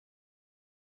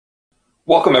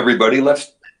Welcome, everybody.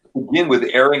 Let's begin with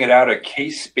airing it out, a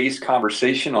case-based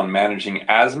conversation on managing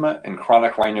asthma and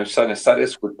chronic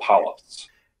rhinosinusitis with polyps.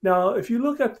 Now, if you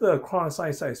look at the chronic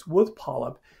sinusitis with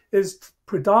polyp, it's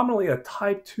predominantly a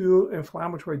type 2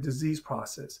 inflammatory disease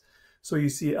process. So you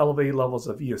see elevated levels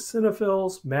of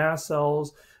eosinophils, mast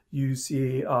cells, you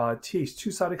see Th2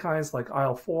 cytokines like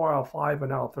IL-4, IL-5,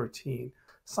 and IL-13.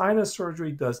 Sinus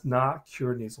surgery does not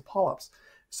cure nasal polyps.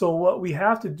 So what we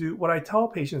have to do, what I tell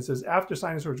patients is after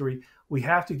sinus surgery, we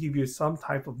have to give you some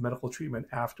type of medical treatment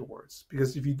afterwards.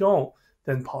 Because if you don't,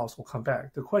 then polyps will come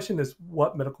back. The question is,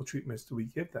 what medical treatments do we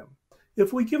give them?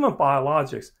 If we give them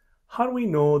biologics, how do we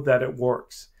know that it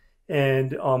works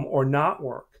and or not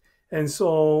work? And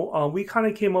so we kind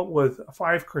of came up with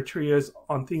 5 criteria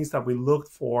on things that we looked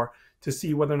for to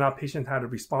see whether or not patient had a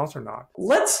response or not.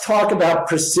 Let's talk about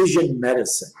precision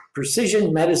medicine.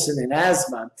 Precision medicine in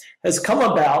asthma has come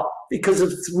about because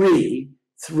of three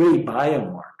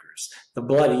biomarkers: the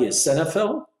blood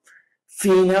eosinophil,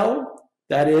 pheno,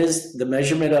 that is the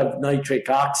measurement of nitric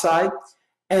oxide,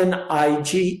 and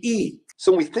IgE.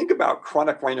 So when we think about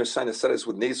chronic rhinosinusitis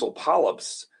with nasal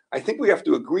polyps, I think we have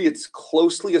to agree it's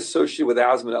closely associated with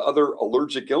asthma and other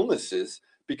allergic illnesses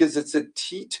because it's a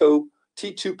T2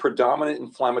 predominant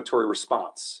inflammatory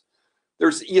response.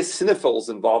 There's eosinophils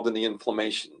involved in the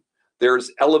inflammation.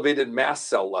 There's elevated mast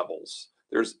cell levels.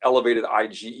 There's elevated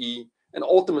IgE. And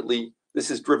ultimately,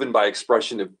 this is driven by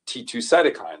expression of T2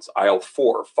 cytokines,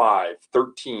 IL-4, 5,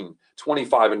 13,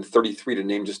 25, and 33, to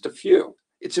name just a few.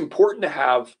 It's important to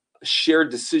have a shared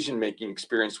decision-making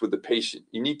experience with the patient.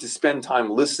 You need to spend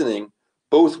time listening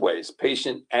both ways,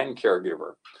 patient and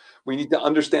caregiver. We need to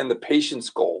understand the patient's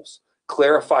goals,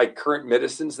 clarify current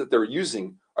medicines that they're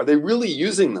using. Are they really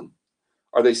using them?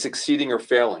 Are they succeeding or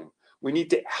failing? We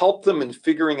need to help them in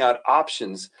figuring out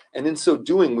options. And in so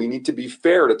doing, we need to be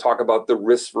fair to talk about the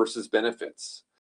risks versus benefits.